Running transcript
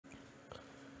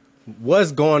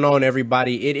What's going on,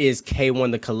 everybody? It is K1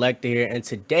 the Collector here, and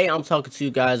today I'm talking to you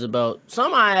guys about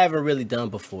something I haven't really done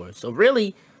before. So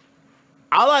really,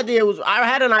 all I did was I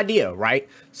had an idea, right?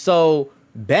 So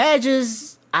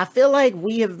badges, I feel like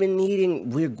we have been needing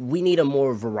we need a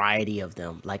more variety of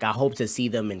them. Like I hope to see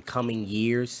them in coming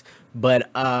years,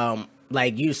 but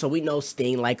so we know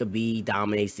Sting like a bee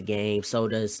dominates the game. So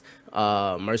does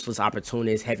Merciless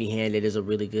Opportunist. Heavy Handed is a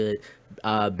really good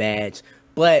badge,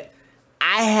 but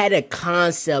I had a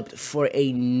concept for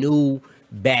a new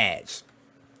badge.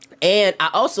 And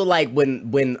I also like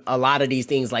when a lot of these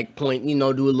things like point, do a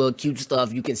little cute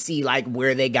stuff. You can see like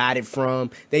where they got it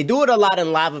from. They do it a lot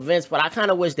in live events, but I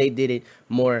kind of wish they did it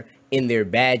more in their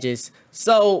badges.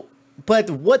 So, but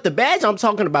what the badge I'm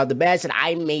talking about, the badge that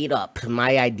I made up,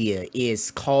 my idea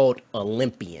is called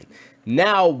Olympian.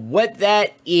 Now, what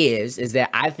that is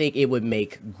that I think it would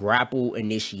make grapple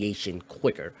initiation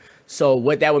quicker. So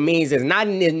what that would mean is not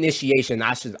an initiation.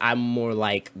 I'm more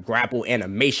like grapple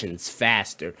animations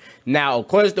faster. Now, of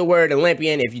course, the word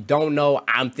Olympian, if you don't know,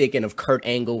 I'm thinking of Kurt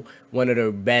Angle, one of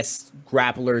the best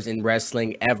grapplers in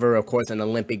wrestling ever. Of course, an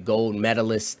Olympic gold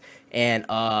medalist. And,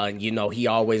 he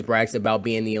always brags about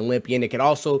being the Olympian. It could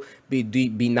also be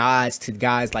nods to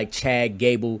guys like Chad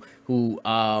Gable, who,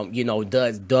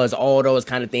 does all those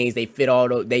kind of things. They fit all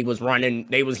those.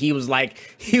 He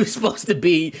was supposed to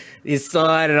be his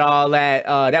son and all that.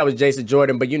 That was Jason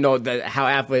Jordan. But,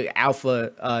 how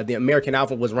the American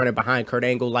Alpha was running behind Kurt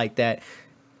Angle like that.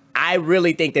 I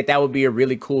really think that would be a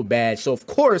really cool badge. So, of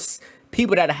course,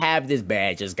 people that have this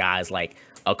badge is guys like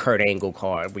a Kurt Angle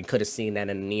card. We could have seen that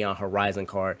in the Neon Horizon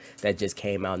card that just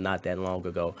came out not that long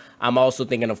ago. I'm also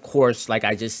thinking, of course, like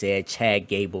I just said, Chad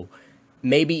Gable.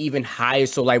 Maybe even higher.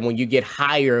 So, like, when you get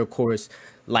higher, of course,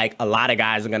 like, a lot of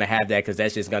guys are going to have that because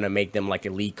that's just going to make them, like,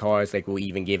 elite cards. Like, we'll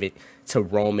even give it to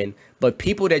Roman. But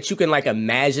people that you can, like,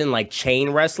 imagine, like,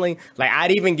 chain wrestling, like,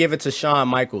 I'd even give it to Shawn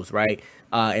Michaels, right?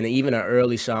 And even an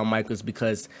early Shawn Michaels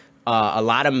because a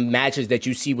lot of matches that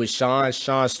you see with Shawn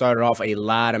started off a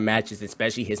lot of matches,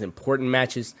 especially his important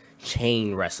matches,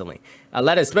 chain wrestling.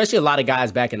 Especially a lot of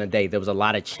guys back in the day, there was a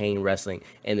lot of chain wrestling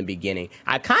in the beginning.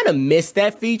 I kind of missed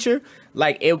that feature.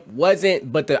 Like it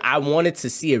wasn't, but I wanted to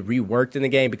see it reworked in the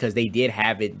game because they did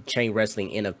have it chain wrestling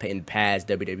in past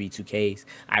WWE 2Ks.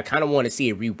 I kind of want to see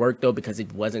it reworked though because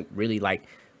it wasn't really like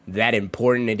that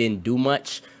important. It didn't do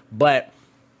much, but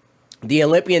the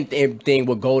Olympian thing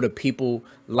will go to people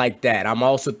like that. I'm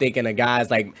also thinking of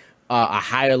guys like a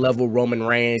higher level Roman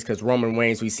Reigns, because Roman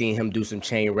Reigns, we've seen him do some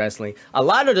chain wrestling. A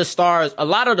lot of the stars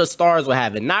will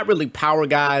have it. Not really power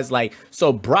guys like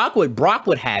so. Brock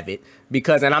would have it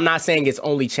because, and I'm not saying it's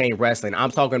only chain wrestling.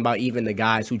 I'm talking about even the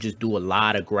guys who just do a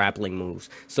lot of grappling moves.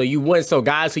 So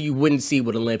guys who you wouldn't see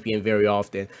with Olympian very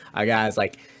often are guys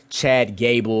like Chad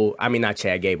Gable. I mean, not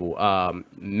Chad Gable.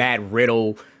 Matt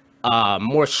Riddle.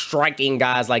 More striking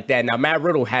guys like that. Now, Matt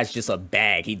Riddle has just a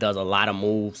bag. He does a lot of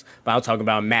moves. But I'm talking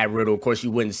about Matt Riddle. Of course, you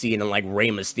wouldn't see it in like Rey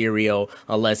Mysterio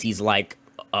unless he's like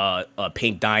a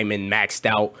pink diamond maxed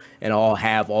out and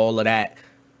have all of that.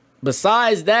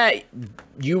 Besides that,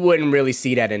 you wouldn't really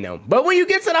see that in them. But when you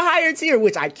get to the higher tier,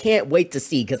 which I can't wait to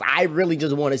see, because I really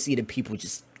just want to see the people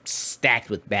just stacked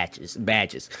with badges.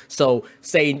 So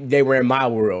say they were in my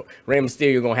world, Rey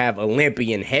Mysterio gonna have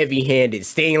Olympian, heavy handed,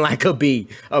 Sting like a bee,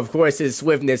 of course his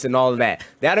swiftness and all of that.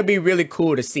 That'll be really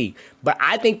cool to see. But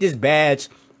I think this badge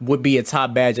would be a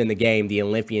top badge in the game, the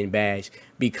Olympian badge,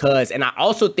 because, and I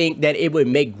also think that it would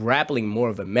make grappling more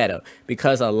of a meta,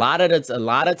 because a lot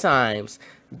of times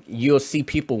you'll see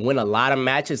people win a lot of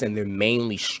matches and they're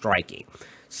mainly striking.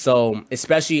 So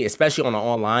especially on the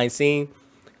online scene,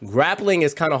 grappling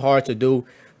is kind of hard to do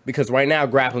because right now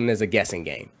grappling is a guessing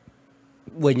game.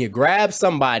 When you grab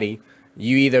somebody,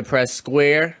 you either press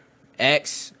square,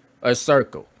 X, or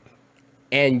circle.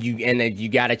 And you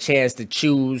got a chance to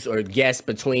choose or guess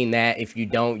between that. If you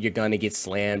don't, you're going to get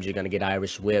slammed. You're going to get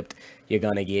Irish whipped. You're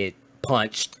going to get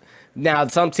punched. Now,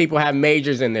 some people have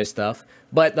majors in their stuff.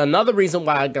 But another reason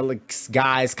why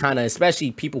guys kind of,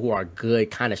 especially people who are good,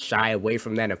 kind of shy away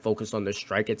from that and focus on their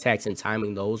strike attacks and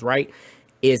timing those right,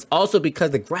 is also because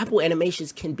the grapple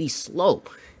animations can be slow.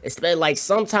 Especially like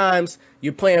sometimes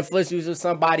you're playing footsies with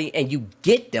somebody and you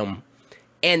get them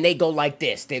and they go like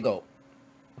this. They go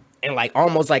and like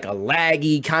almost like a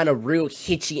laggy kind of real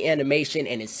hitchy animation,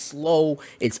 and it's slow,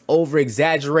 it's over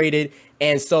exaggerated.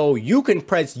 And so you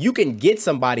can get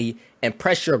somebody and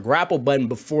press your grapple button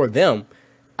before them,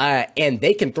 and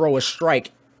they can throw a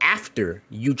strike after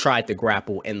you tried to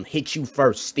grapple and hit you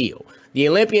first still. The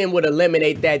Olympian would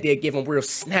eliminate that. They'd give them real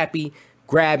snappy,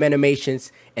 grab animations,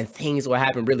 and things will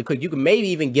happen really quick. You can maybe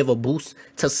even give a boost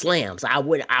to slams. I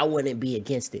wouldn't be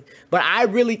against it. But I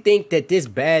really think that this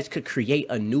badge could create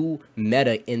a new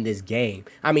meta in this game.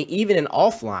 I mean, even in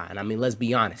offline, I mean, let's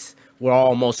be honest. We're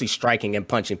all mostly striking and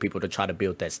punching people to try to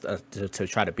build that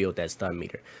stun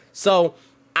meter. So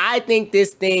I think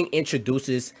this thing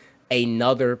introduces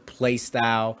another play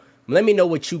style. Let me know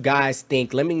what you guys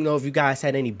think. Let me know if you guys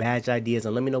had any badge ideas,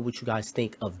 and let me know what you guys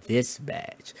think of this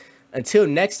badge. Until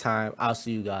next time, I'll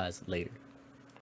see you guys later.